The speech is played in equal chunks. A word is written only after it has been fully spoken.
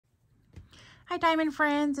Hi Diamond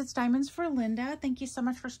friends, it's Diamonds for Linda. Thank you so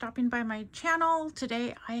much for stopping by my channel.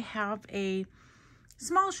 Today I have a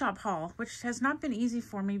small shop haul, which has not been easy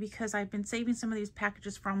for me because I've been saving some of these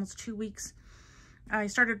packages for almost 2 weeks. I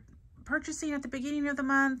started purchasing at the beginning of the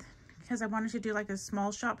month because I wanted to do like a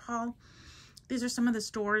small shop haul. These are some of the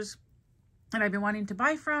stores that I've been wanting to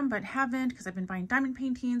buy from but haven't because I've been buying diamond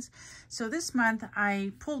paintings. So this month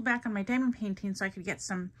I pulled back on my diamond painting so I could get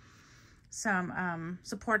some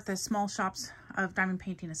support the small shops of diamond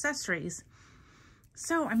painting accessories.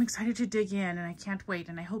 So I'm excited to dig in and I can't wait,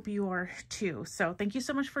 and I hope you are too. So thank you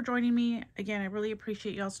so much for joining me. Again, I really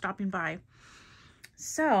appreciate y'all stopping by.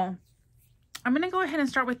 So I'm going to go ahead and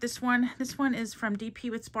start with this one. This one is from DP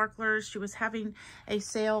with Sparklers. She was having a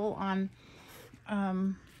sale on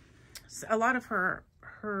a lot of her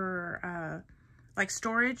like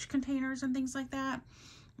storage containers and things like that.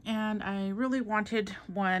 And I really wanted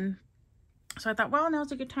one. So I thought, well,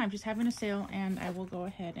 now's a good time. She's having a sale and I will go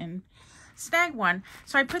ahead and snag one.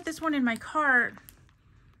 So I put this one in my cart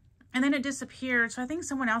and then it disappeared. So I think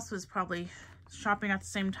someone else was probably shopping at the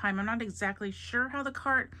same time. I'm not exactly sure how the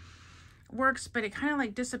cart works, but it kind of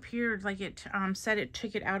like disappeared. Like it said it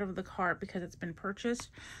took it out of the cart because it's been purchased.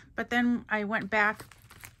 But then I went back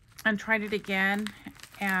and tried it again.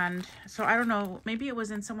 And so I don't know, maybe it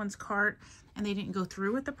was in someone's cart and they didn't go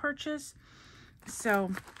through with the purchase.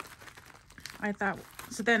 So I thought,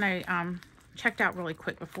 so then I checked out really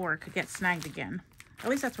quick before it could get snagged again. At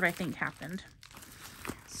least that's what I think happened.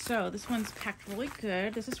 So this one's packed really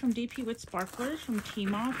good. This is from DP with Sparklers from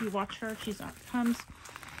Tima. If you watch her, she's on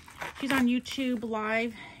YouTube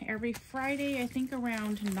live every Friday, I think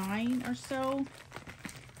around 9 or so.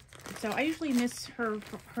 So I usually miss her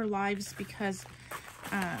lives because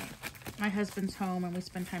my husband's home and we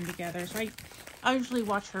spend time together. So I usually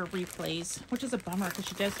watch her replays, which is a bummer because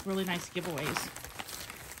she does really nice giveaways.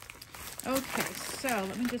 Okay, so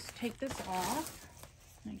let me just take this off.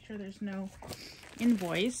 Make sure there's no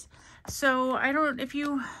invoice. So if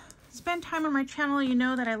you spend time on my channel, you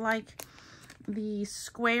know that I like the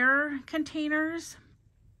square containers.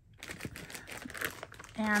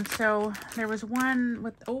 And so there was one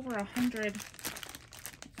with over 100.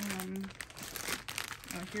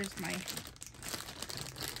 Oh, here's my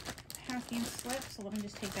packing slip, so let me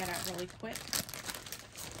just take that out really quick.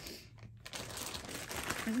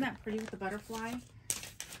 Isn't that pretty with the butterfly?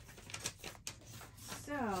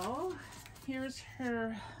 So here's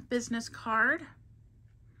her business card,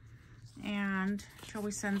 and she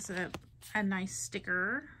always sends a nice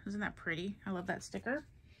sticker. Isn't that pretty? I love that sticker.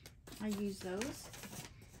 I use those.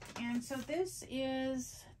 And so this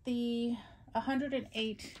is the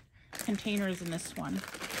 108 containers in this one.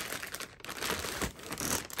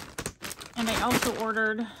 And I also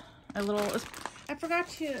ordered a little, I forgot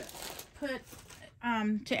to put,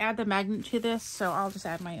 to add the magnet to this, so I'll just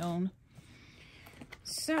add my own.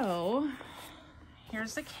 So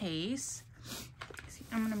here's the case.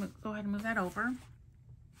 I'm gonna go ahead and move that over.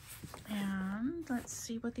 And let's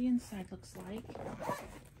see what the inside looks like.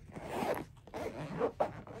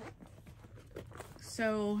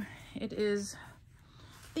 So it is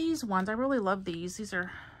these ones. I really love these. I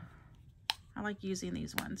like using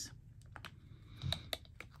these ones.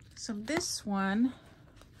 So this one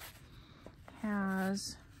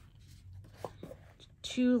has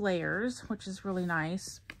 2 layers, which is really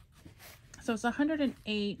nice. So it's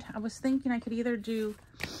 108. I was thinking I could either do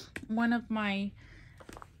one of my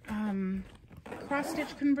cross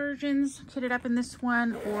stitch conversions, kit it up in this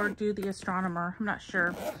one, or do the Astronomer. I'm not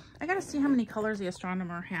sure. I gotta see how many colors the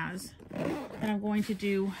Astronomer has. And I'm going to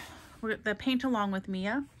do the paint along with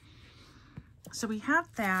Mia. So we have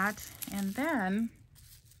that, and then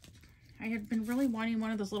I had been really wanting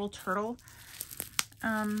one of those little turtle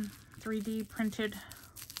 3D printed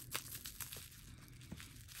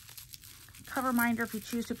cover minder, if you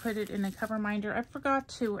choose to put it in a cover minder. I forgot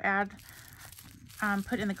to add,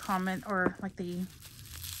 put in the comment, or like there's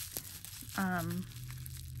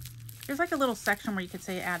like a little section where you could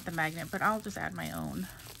say add the magnet, but I'll just add my own.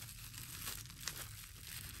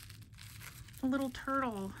 A little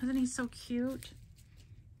turtle, isn't he so cute?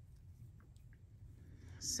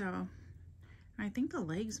 So I think the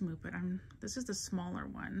legs move, but this is the smaller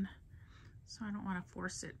one, so I don't want to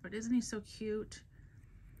force it, but isn't he so cute?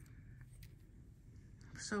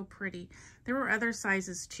 So pretty. There were other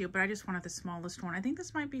sizes too, but I just wanted the smallest one. I think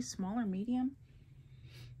this might be small or medium.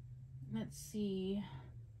 Let's see.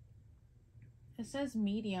 It says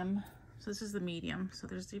medium, so this is the medium, so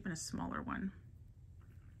there's even a smaller one.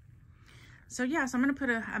 So yeah, so I'm going to put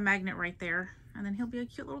a magnet right there, and then he'll be a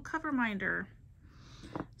cute little cover minder.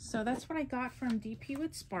 So that's what I got from DP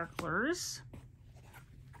with Sparklers.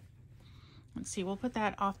 Let's see, we'll put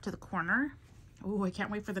that off to the corner. Oh, I can't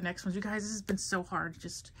wait for the next ones. You guys, this has been so hard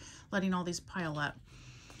just letting all these pile up.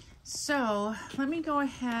 So let me go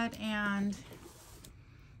ahead and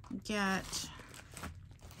get,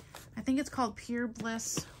 I think it's called Pure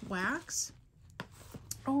Bliss Wax.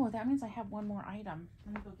 Oh, that means I have one more item.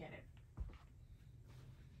 Let me go get it.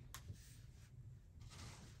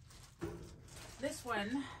 This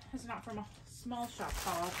one is not from a small shop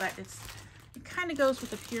haul, but it kind of goes with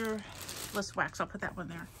the Pure Bliss Wax. I'll put that one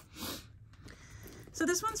there. So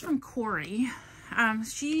this one's from Corey.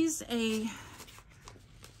 She's a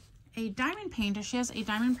diamond painter. She has a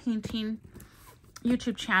diamond painting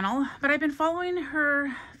YouTube channel, but I've been following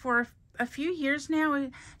her for a few years now.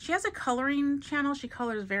 She has a coloring channel. She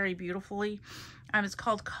colors very beautifully. It's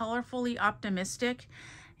called Colorfully Optimistic,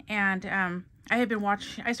 and I had been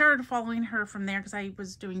watching, I started following her from there because I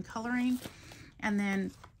was doing coloring, and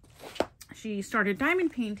then she started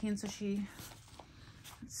diamond painting,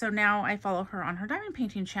 so now I follow her on her diamond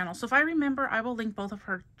painting channel. So if I remember, I will link both of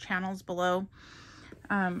her channels below.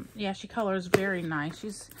 Yeah, she colors very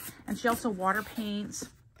nice. And she also water paints.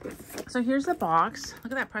 So here's the box.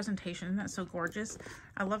 Look at that presentation. Isn't that so gorgeous?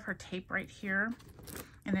 I love her tape right here.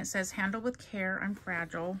 And it says, handle with care, I'm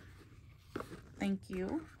fragile. Thank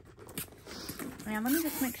you. And let me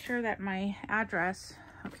just make sure that my address,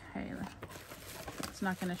 okay, it's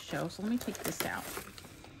not going to show. So let me take this out.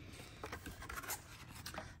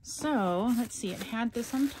 So let's see, it had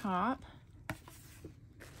this on top.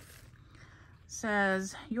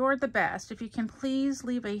 Says, you're the best. If you can please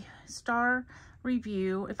leave a 5-star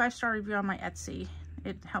review on my Etsy.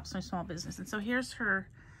 It helps my small business. And so here's her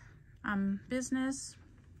business.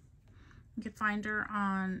 You can find her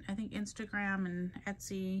on, I think, Instagram and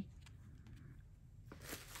Etsy.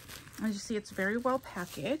 As you see, it's very well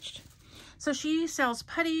packaged. So she sells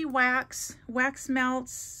putty, wax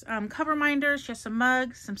melts, cover minders. She has some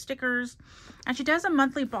mugs, some stickers, and she does a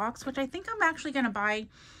monthly box, which I think I'm actually going to buy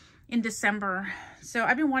in December. So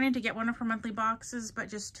I've been wanting to get one of her monthly boxes, but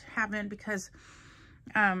just haven't because,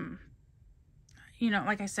 you know,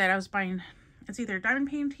 like I said, I was buying, it's either diamond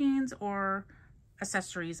paintings or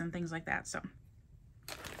accessories and things like that. So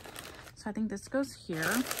I think this goes here.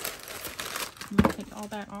 I'm gonna take all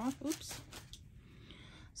that off. Oops.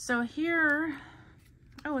 So here,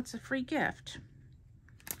 oh, it's a free gift.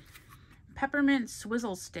 Peppermint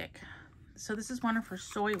Swizzle Stick. So this is one of her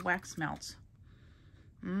soy wax melts.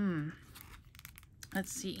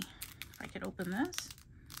 Let's see if I could open this.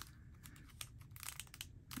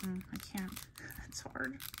 I can't. It's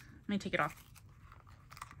hard. Let me take it off.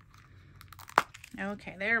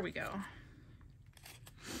 Okay, there we go.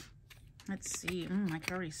 Let's see. I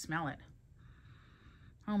can already smell it.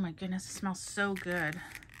 Oh my goodness, it smells so good.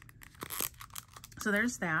 So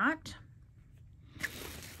there's that.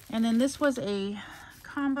 And then this was a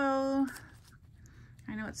combo.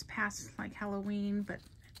 I know it's past like Halloween, but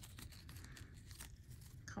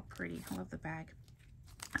how pretty. I love the bag.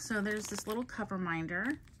 So there's this little cover minder.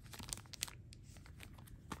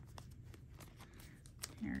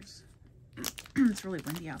 Here's, it's really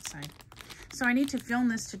windy outside. So I need to film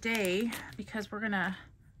this today because we're gonna,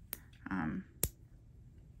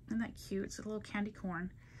 isn't that cute? It's a little candy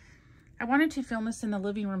corn. I wanted to film this in the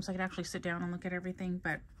living room so I could actually sit down and look at everything,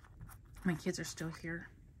 but my kids are still here.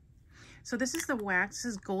 So this is the wax.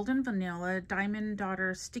 This is Golden Vanilla Diamond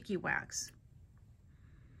Daughter Sticky Wax.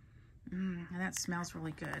 And that smells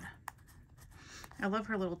really good. I love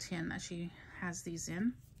her little tin that she has these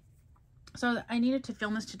in. So I needed to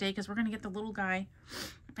film this today because we're going to get the little guy.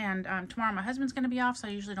 And tomorrow my husband's going to be off, so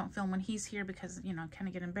I usually don't film when he's here because, you know, I kind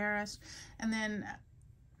of get embarrassed. And then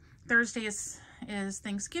Thursday is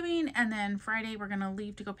Thanksgiving, and then Friday we're going to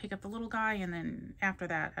leave to go pick up the little guy, and then after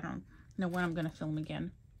that, I don't know when I'm going to film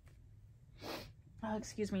again. Oh,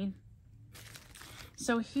 excuse me.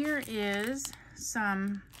 So here is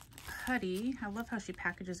some putty. I love how she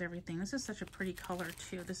packages everything. This is such a pretty color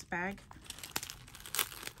too, this bag.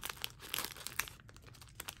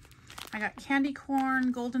 I got candy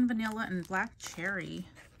corn, golden vanilla, and black cherry.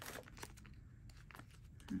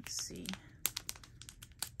 Let's see.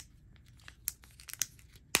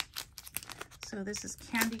 So this is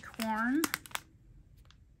candy corn.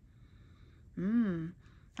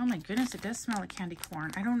 Oh my goodness, it does smell like candy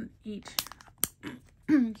corn. I don't eat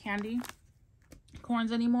candy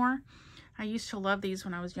corns anymore. I used to love these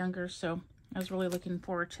when I was younger, so I was really looking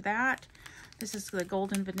forward to that. This is the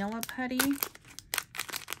golden vanilla putty.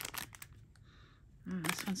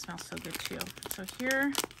 This one smells so good too. So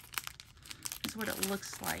here is what it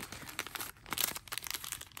looks like.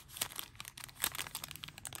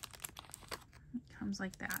 It comes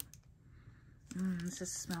like that. This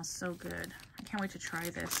just smells so good. I can't wait to try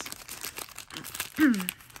this.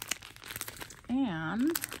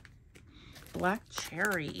 And black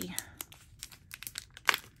cherry.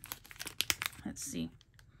 Let's see.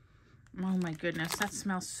 Oh my goodness, that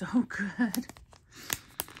smells so good.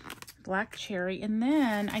 Black cherry. And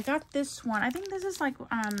then I got this one. I think this is like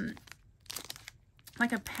a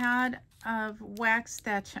pad of wax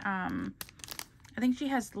that I think she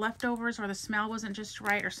has leftovers, or the smell wasn't just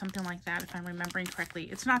right or something like that, if I'm remembering correctly.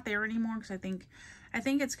 It's not there anymore because I think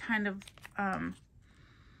it's kind of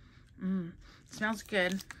smells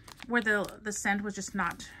good, where the scent was just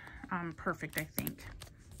not perfect. I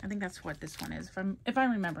think that's what this one is, if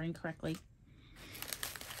I'm remembering correctly.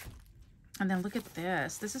 And then look at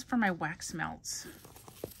this. This is for my wax melts.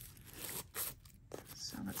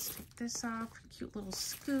 So let's take this off. Cute little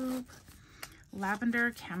scoop.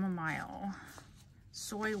 Lavender chamomile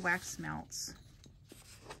soy wax melts.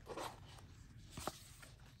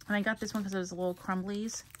 And I got this one because it was a little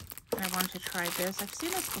crumblies, and I wanted to try this. I've seen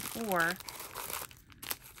this before.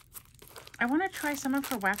 I want to try some of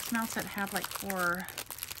her wax melts that have like for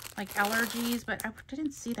like allergies, but I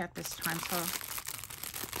didn't see that this time. So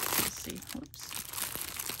let's see. Whoops.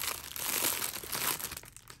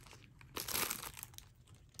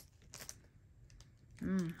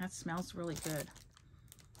 That smells really good.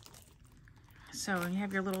 So you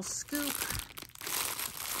have your little scoop.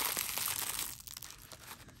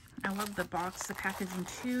 I love the box, the packaging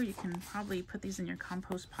too. You can probably put these in your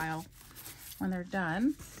compost pile when they're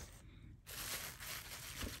done.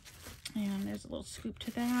 And there's a little scoop to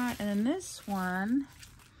that. And then this one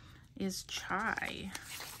is chai.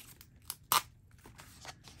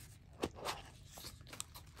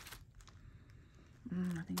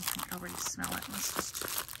 I think you can already smell it. Let's just...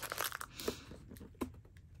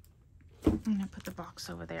 I'm gonna put the box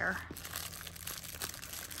over there.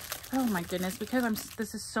 Oh my goodness, because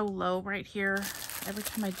this is so low right here, every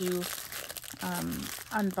time I do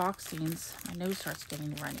unboxings, my nose starts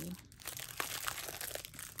getting runny.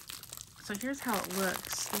 So here's how it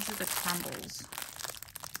looks. These are the crumbles.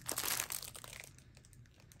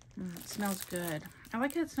 It smells good. I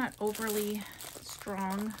like that it's not overly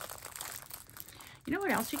strong. You know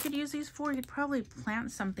what else you could use these for? You could probably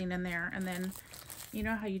plant something in there, and then you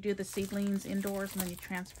know how you do the seedlings indoors and then you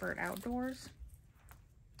transfer it outdoors?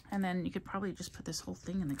 And then you could probably just put this whole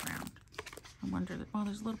thing in the ground. I wonder, well,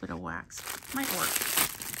 there's a little bit of wax. Might work.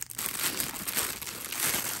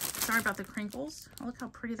 Sorry about the crinkles. Oh, look how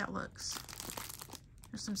pretty that looks.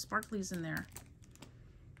 There's some sparklies in there.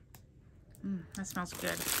 That smells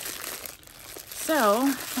good.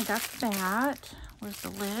 So, I got that. Where's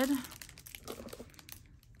the lid?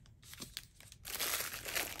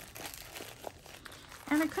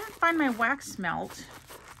 And I couldn't find my wax melt.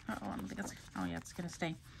 Uh-oh, I don't think it's, oh yeah, it's gonna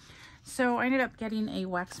stay. So I ended up getting a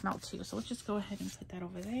wax melt too. So let's just go ahead and put that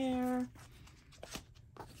over there.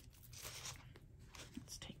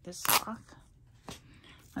 Let's take this off.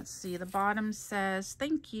 Let's see, the bottom says,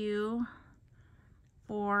 thank you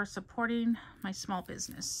for supporting my small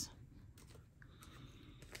business.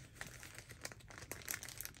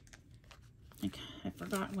 Okay, I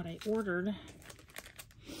forgot what I ordered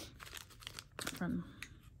from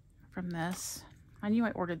this. I knew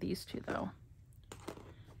I ordered these two though.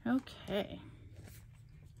 Okay,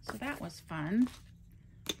 so that was fun.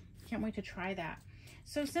 Can't wait to try that.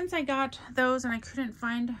 So since I got those and I couldn't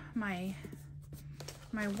find my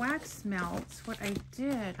wax melts, what I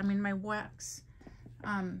did, I mean my wax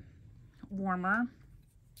warmer,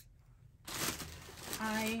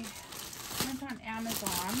 I went on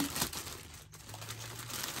Amazon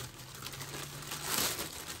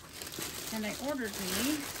and I ordered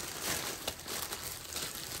me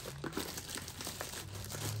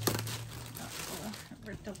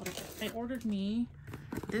a little bit. I ordered me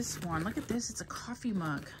this one. Look at this, it's a coffee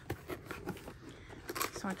mug.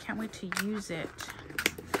 So I can't wait to use it.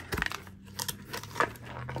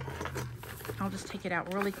 I'll just take it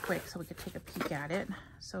out really quick so we could take a peek at it.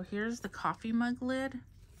 So here's the coffee mug lid.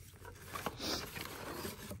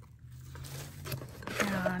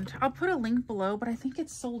 And I'll put a link below, but I think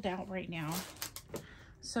it's sold out right now.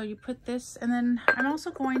 So you put this, and then I'm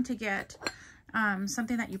also going to get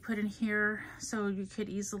something that you put in here so you could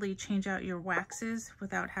easily change out your waxes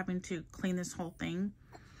without having to clean this whole thing.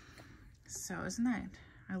 So isn't that,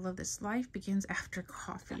 I love this. Life begins after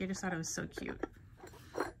coffee. I just thought it was so cute.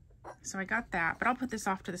 So I got that, but I'll put this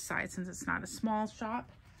off to the side since it's not a small shop.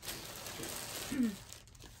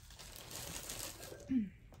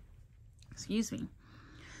 Excuse me.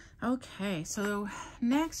 Okay, so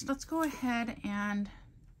next let's go ahead and,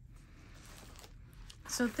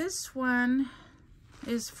 so this one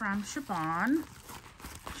is from Siobhan.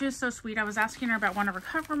 She was so sweet. I was asking her about one of her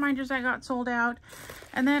cover reminders that got sold out.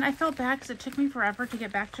 And then I felt bad because it took me forever to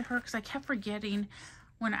get back to her because I kept forgetting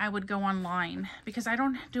when I would go online because I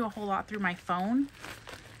don't do a whole lot through my phone.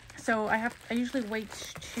 So I usually wait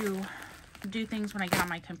to do things when I get on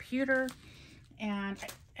my computer. And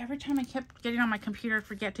every time I kept getting on my computer, I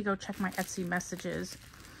forget to go check my Etsy messages.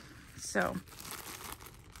 So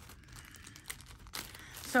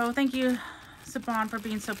thank you, Siobhan, for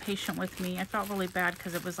being so patient with me. I felt really bad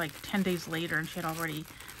because it was like 10 days later and she had already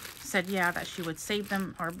said, yeah, that she would save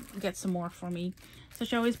them or get some more for me. So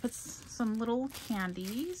she always puts some little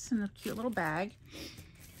candies in a cute little bag.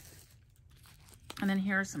 And then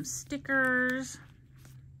here are some stickers.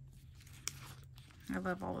 I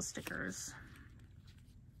love all the stickers.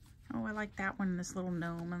 Oh, I like that one, this little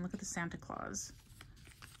gnome. And look at the Santa Claus.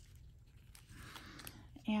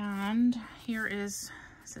 And here is,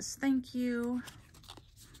 it says, thank you.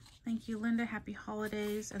 Thank you, Linda. Happy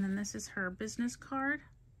holidays. And then this is her business card.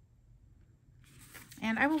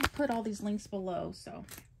 And I will put all these links below.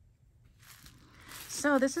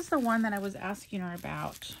 So this is the one that I was asking her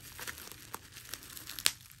about.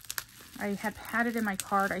 I had it in my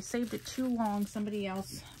cart. I saved it too long. Somebody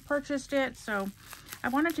else purchased it. So I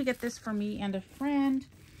wanted to get this for me and a friend.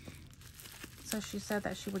 So she said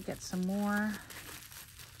that she would get some more.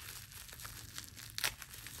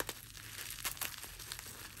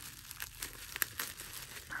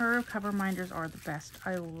 Her cover reminders are the best.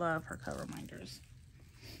 I love her cover reminders.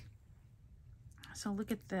 So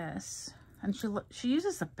look at this. And she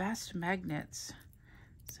uses the best magnets.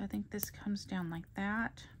 So I think this comes down like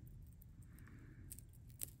that.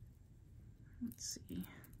 Let's see.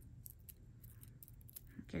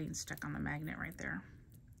 I'm getting stuck on the magnet right there.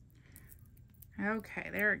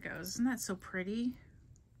 Okay, there it goes. Isn't that so pretty?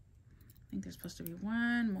 I think there's supposed to be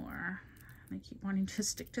one more. I keep wanting to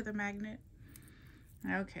stick to the magnet.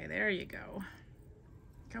 Okay, there you go.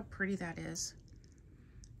 Look how pretty that is.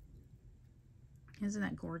 Isn't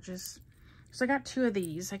that gorgeous? So I got two of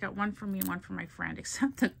these. I got one for me and one for my friend,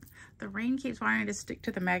 except the rain keeps wanting to stick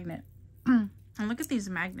to the magnet. And look at these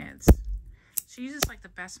magnets. She uses like the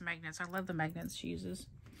best magnets. I love the magnets she uses.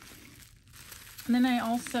 And then I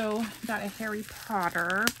also got a Harry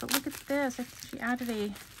Potter, but look at this. She added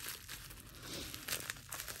a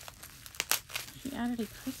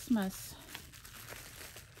Christmas.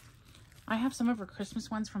 I have some of her Christmas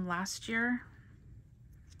ones from last year.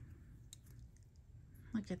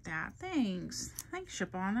 Look at that. Thanks. Thanks,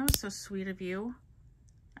 Siobhan. That was so sweet of you.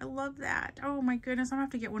 I love that. Oh my goodness. I'm gonna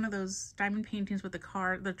have to get one of those diamond paintings with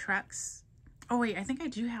the trucks. Oh wait, I think I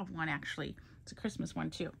do have one actually. It's a Christmas one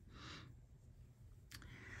too.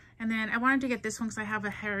 And then I wanted to get this one because I have a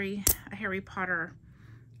Harry Potter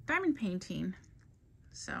diamond painting.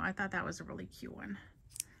 So I thought that was a really cute one.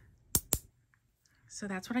 So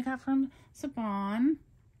that's what I got from Siobhan.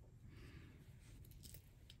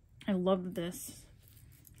 I love this.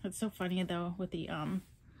 It's so funny though with the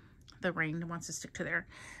rain that wants to stick to there.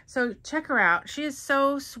 So check her out. She is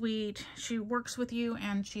so sweet. She works with you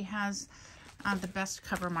and she has the best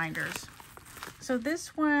cover reminders. So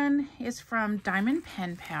this one is from Diamond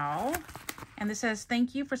Pen Pal. And this says,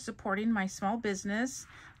 thank you for supporting my small business.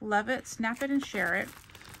 Love it, snap it, and share it.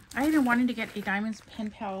 I have been wanting to get a Diamond Pen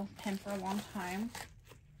Pal pen for a long time.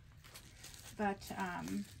 But,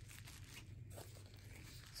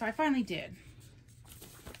 so I finally did.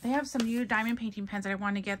 They have some new diamond painting pens that I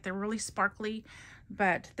want to get. They're really sparkly.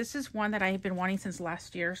 But this is one that I have been wanting since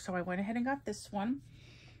last year. So I went ahead and got this one.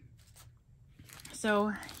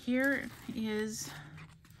 So here is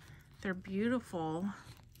their beautiful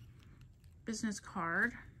business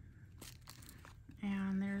card.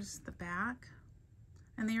 And there's the back.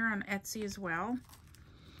 And they are on Etsy as well.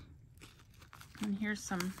 And here's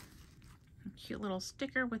some cute little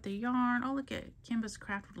sticker with the yarn. Oh, look at Kimba's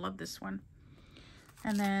Craft would love this one.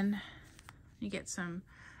 And then you get some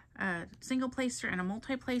single placer and a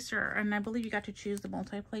multi-placer. And I believe you got to choose the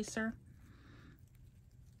multi-placer.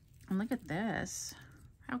 And look at this.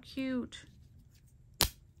 How cute.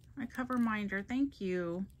 My cover reminder. Thank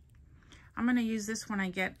you. I'm going to use this when I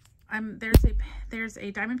get... there's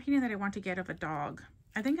a diamond painting that I want to get of a dog.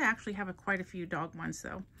 I think I actually have quite a few dog ones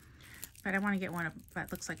though. But I want to get one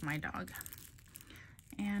that looks like my dog.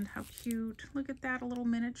 And how cute. Look at that, a little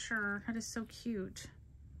miniature. That is so cute.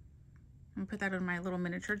 I'm going to put that in my little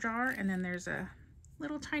miniature jar. And then there's a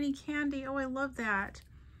little tiny candy. Oh, I love that.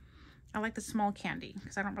 I like the small candy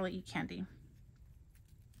because I don't really eat candy.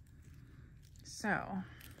 So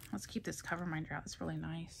let's keep this cover reminder out. It's really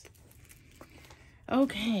nice.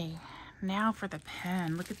 Okay, now for the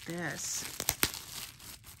pen. Look at this.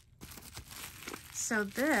 So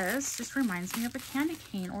this just reminds me of a candy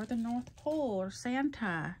cane or the North Pole or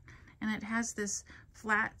Santa. And it has this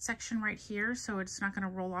flat section right here, so it's not going to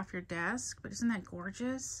roll off your desk. But isn't that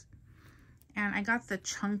gorgeous? And I got the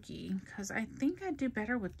chunky because I think I'd do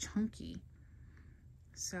better with chunky.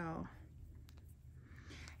 So,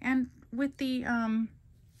 and with the,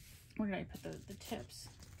 where did I put the tips?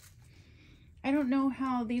 I don't know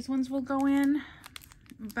how these ones will go in,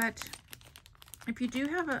 but if you do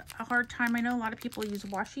have a hard time, I know a lot of people use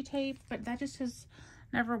washi tape, but that just has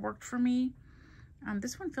never worked for me.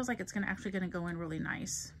 This one feels like it's actually gonna go in really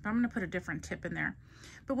nice, but I'm gonna put a different tip in there.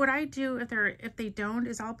 But what I do if they don't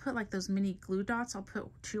is I'll put like those mini glue dots. I'll put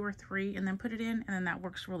 2 or 3 and then put it in, and then that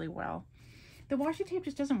works really well. The washi tape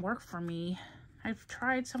just doesn't work for me. I've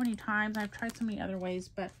tried so many times. I've tried so many other ways,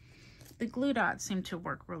 but the glue dots seem to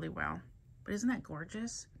work really well. But isn't that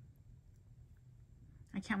gorgeous?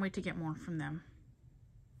 I can't wait to get more from them.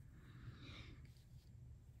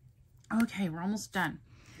 Okay, we're almost done.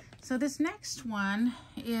 So this next one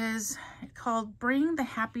is called Bring the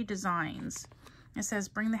Happy Designs. It says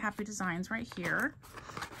Bring the Happy Designs right here.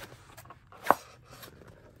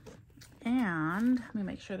 And let me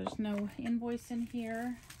make sure there's no invoice in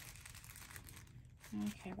here.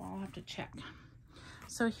 Okay, well, I'll have to check.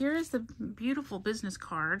 So here's the beautiful business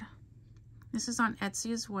card. This is on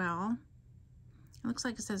Etsy as well. It looks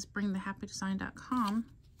like it says bringthehappydesign.com.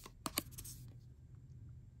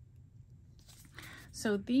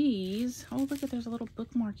 So these, oh, look at, there's a little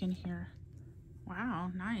bookmark in here. Wow,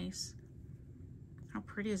 nice. How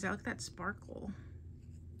pretty is that? Look at that sparkle.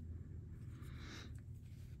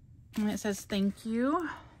 And it says thank you.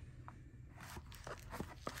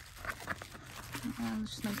 And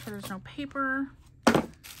just make sure there's no paper.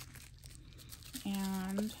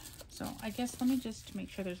 And so I guess let me just make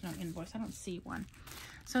sure there's no invoice. I don't see one.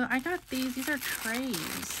 So I got these. These are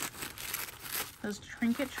trays. Those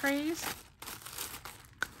trinket trays.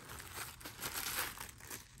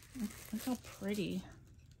 Look how pretty.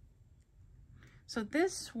 So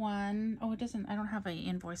this one, oh, it doesn't, I don't have an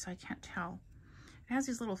invoice, so I can't tell. It has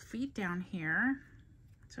these little feet down here,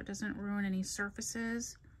 so it doesn't ruin any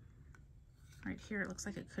surfaces. Right here, it looks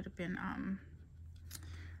like it could have been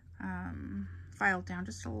filed down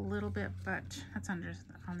just a little bit, but that's on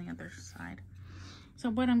the other side. So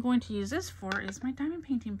what I'm going to use this for is my diamond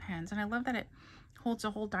painting pens, and I love that it holds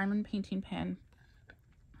a whole diamond painting pen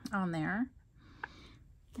on there.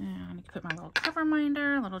 And I can put my little cover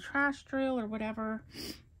minder, a little trash drill or whatever.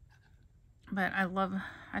 But I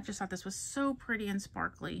just thought this was so pretty and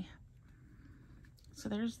sparkly. So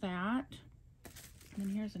there's that. And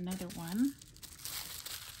then here's another one.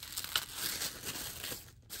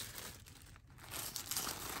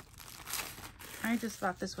 I just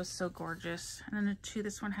thought this was so gorgeous. And then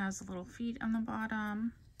this one has little feet on the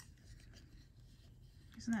bottom.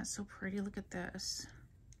 Isn't that so pretty? Look at this.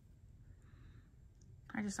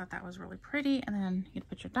 I just thought that was really pretty. And then you can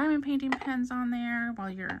put your diamond painting pens on there while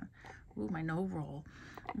you're, ooh, my no roll,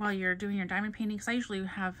 while you're doing your diamond painting. Because I usually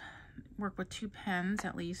work with 2 pens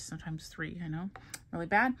at least, sometimes 3, I know, really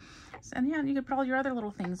bad. So, and yeah, you could put all your other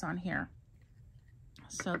little things on here.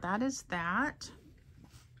 So that is that.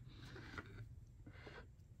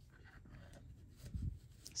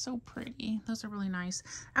 So pretty. Those are really nice.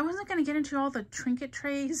 I wasn't going to get into all the trinket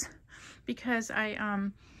trays because I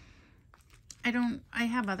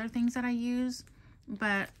have other things that I use,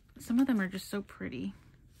 but some of them are just so pretty.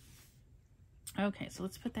 Okay, so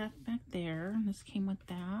let's put that back there. This came with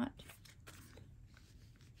that.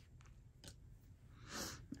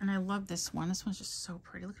 And I love this one. This one's just so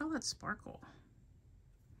pretty. Look at all that sparkle.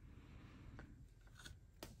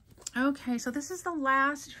 Okay, so this is the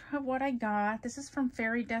last of what I got. This is from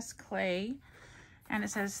Fairy Desk Clay. And it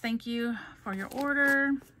says, thank you for your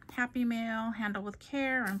order. Happy mail, handle with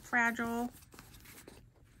care, and fragile.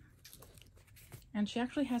 And she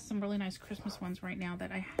actually has some really nice Christmas ones right now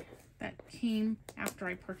that came after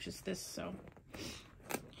I purchased this.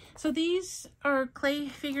 So these are clay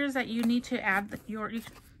figures that you need to add you can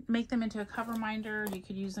make them into a cover minder. You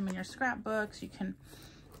could use them in your scrapbooks. You can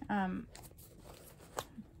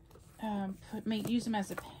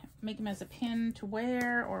make them as a pin to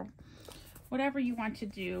wear or whatever you want to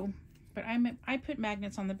do. But I put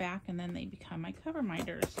magnets on the back and then they become my cover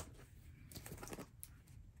minders.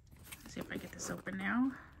 Let's see if I get this open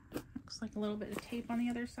now. Looks like a little bit of tape on the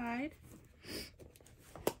other side.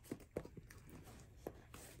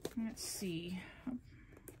 Let's see.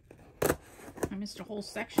 I missed a whole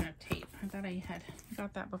section of tape. I thought I had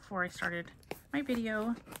got that before I started my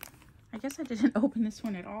video. I guess I didn't open this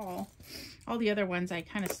one at all. All the other ones I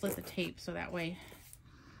kind of slit the tape so that way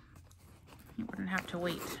you wouldn't have to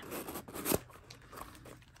wait.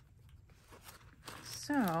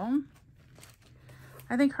 So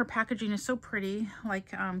I think her packaging is so pretty,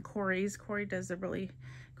 like Corey's. Corey does a really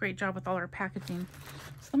great job with all her packaging.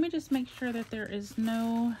 So let me just make sure that there is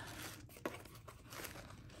no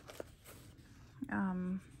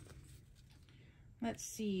let's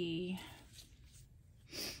see,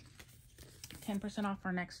 10% off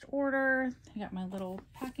our next order. I got my little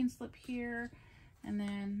packing slip here, and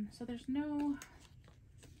then so there's no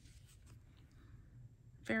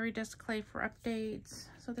fairy dust clay for updates.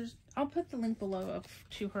 So there's, I'll put the link below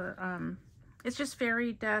to her. It's just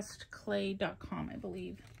fairydustclay.com, I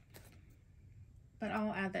believe, but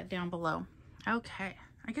I'll add that down below. Okay,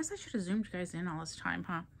 I guess I should have zoomed you guys in all this time,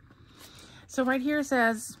 huh? So right here it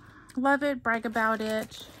says, love it, brag about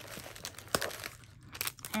it.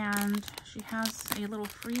 And she has a little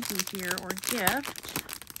freebie here, or gift.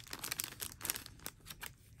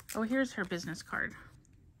 Oh, here's her business card.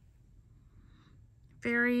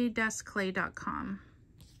 fairydustclay.com.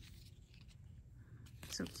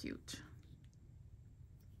 So cute.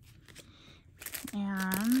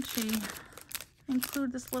 And she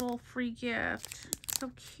included this little free gift.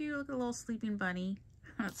 So cute, look at a little sleeping bunny.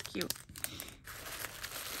 That's cute.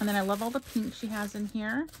 And then I love all the pink she has in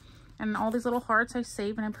here. And all these little hearts I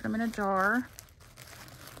save and I put them in a jar.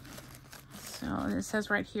 So it says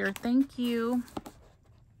right here, thank you.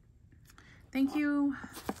 Thank you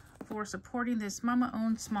for supporting this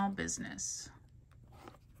mama-owned small business.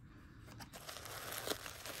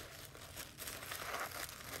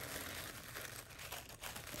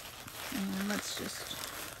 And let's just,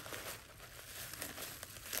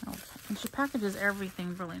 okay. And she packages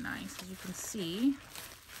everything really nice, as you can see.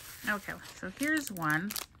 Okay, so here's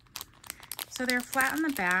one. So they're flat on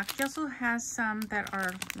the back. She also has some that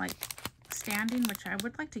are like standing, which I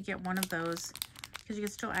would like to get one of those because you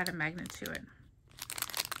can still add a magnet to it.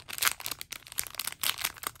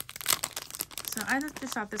 So I just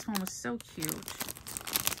thought this one was so cute.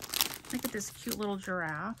 Look at this cute little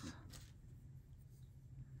giraffe.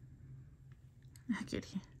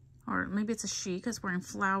 Kitty. Or maybe it's a she because wearing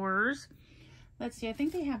flowers. Let's see, I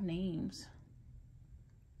think they have names.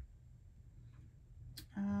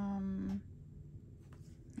 I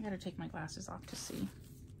gotta take my glasses off to see.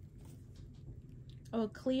 Oh,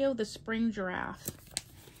 Cleo the spring giraffe.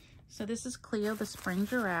 So this is Cleo the spring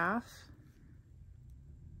giraffe.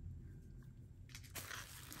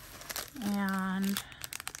 And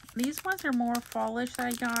these ones are more fallish that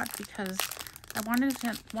I got because I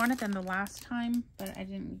wanted them the last time, but I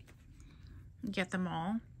didn't get them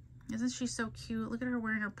all. Isn't she so cute? Look at her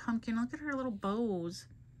wearing her pumpkin. Look at her little bows.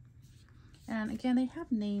 And again, they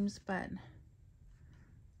have names, but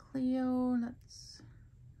Cleo, that's,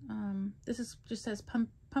 this is just says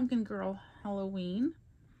Pumpkin Girl Halloween.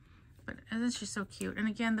 But isn't she so cute? And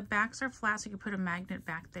again, the backs are flat, so you can put a magnet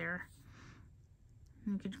back there.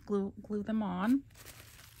 And you could glue them on.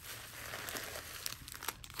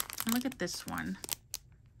 And look at this one.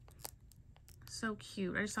 So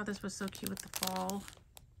cute. I just thought this was so cute with the fall.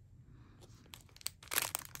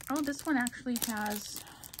 Oh, this one actually has,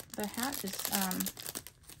 the hat is,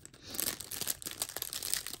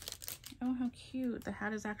 oh, how cute. The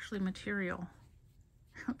hat is actually material.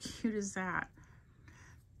 How cute is that?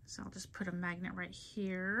 So I'll just put a magnet right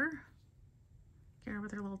here. Get her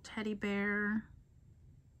with her little teddy bear.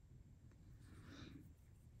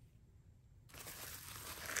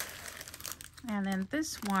 And then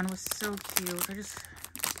this one was so cute. I just,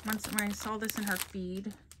 when I saw this in her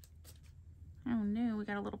feed, oh no, we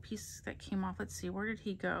got a little piece that came off. Let's see, where did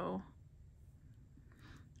he go?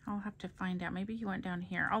 I'll have to find out. Maybe he went down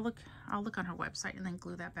here. I'll look on her website and then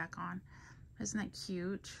glue that back on. Isn't that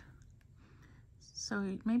cute?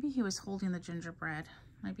 So maybe he was holding the gingerbread.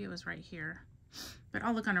 Maybe it was right here. But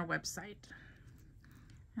I'll look on her website.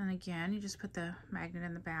 And again, you just put the magnet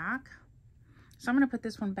in the back. So I'm going to put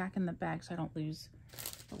this one back in the bag so I don't lose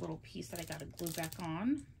the little piece that I got to glue back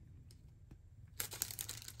on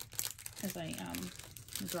as I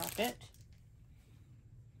drop it.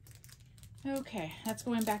 Okay, that's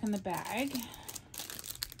going back in the bag.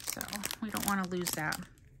 So we don't want to lose that.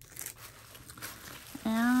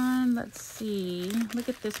 And let's see, look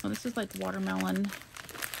at this one. This is like watermelon.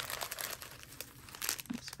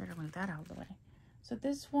 Oops, better move that out of the way. So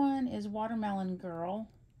this one is Watermelon Girl.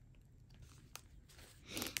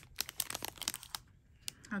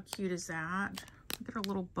 How cute is that? Look at her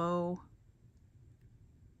little bow.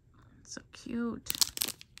 So cute.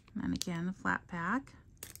 And again, the flat pack.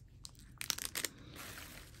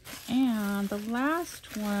 And the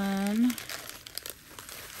last one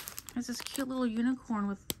is this cute little unicorn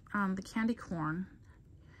with the candy corn.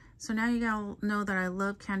 So now you gotta know that I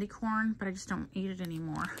love candy corn, but I just don't eat it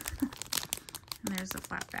anymore. And there's the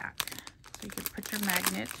flat back. So you can put your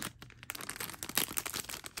magnet.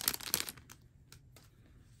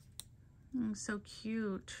 So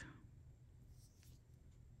cute.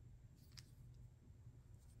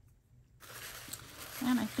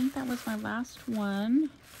 And I think that was my last one.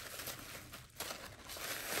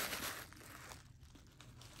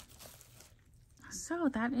 So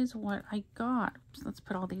that is what I got. So let's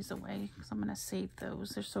put all these away because I'm going to save those.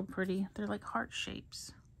 They're so pretty. They're like heart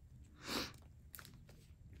shapes.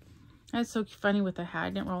 That's so funny with the hat. I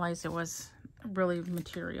didn't realize it was really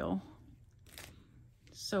material.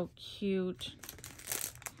 So cute.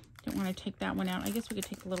 Don't want to take that one out. I guess we could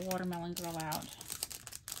take the little watermelon girl out.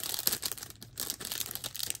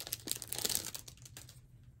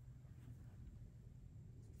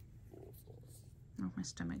 Oh, my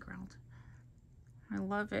stomach growled. I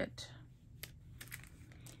love it.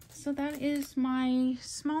 So that is my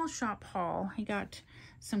small shop haul. I got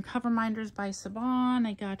some cover minders by Saban.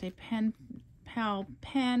 I got a pen pal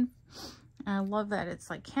pen. I love that it's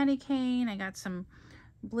like candy cane. I got some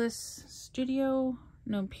Pure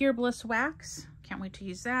Bliss wax. Can't wait to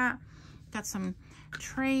use that. Got some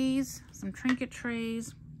trays, some trinket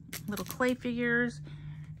trays, little clay figures,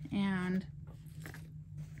 and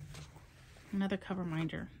another cover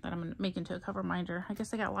minder that I'm going to make into a cover minder. I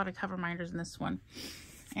guess I got a lot of cover minders in this one.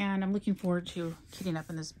 And I'm looking forward to kitting up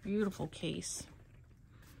in this beautiful case.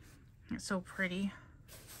 It's so pretty.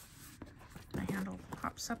 My handle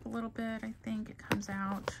pops up a little bit. I think it comes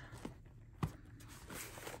out.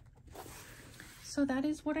 So that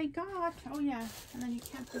is what I got. Oh yeah, and then you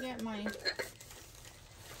can't forget my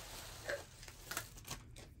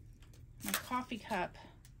coffee cup.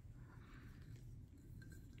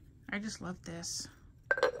 I just love this.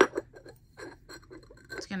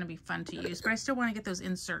 It's going to be fun to use, but I still want to get those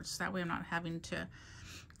inserts. That way I'm not having to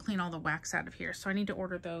clean all the wax out of here. So I need to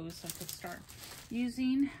order those so I can start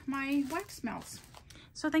using my wax melts.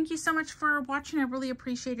 So thank you so much for watching. I really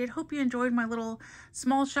appreciate it. Hope you enjoyed my little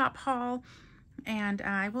small shop haul, and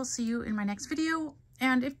I will see you in my next video.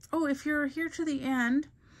 And if you're here to the end,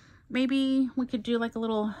 maybe we could do like a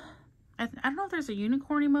little, I don't know if there's a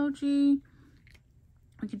unicorn emoji.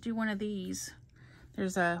 We could do one of these.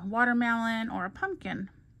 There's a watermelon or a pumpkin.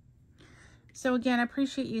 So again, I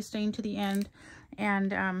appreciate you staying to the end.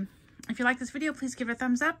 And if you like this video, please give it a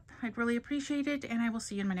thumbs up. I'd really appreciate it. And I will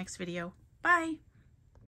see you in my next video. Bye.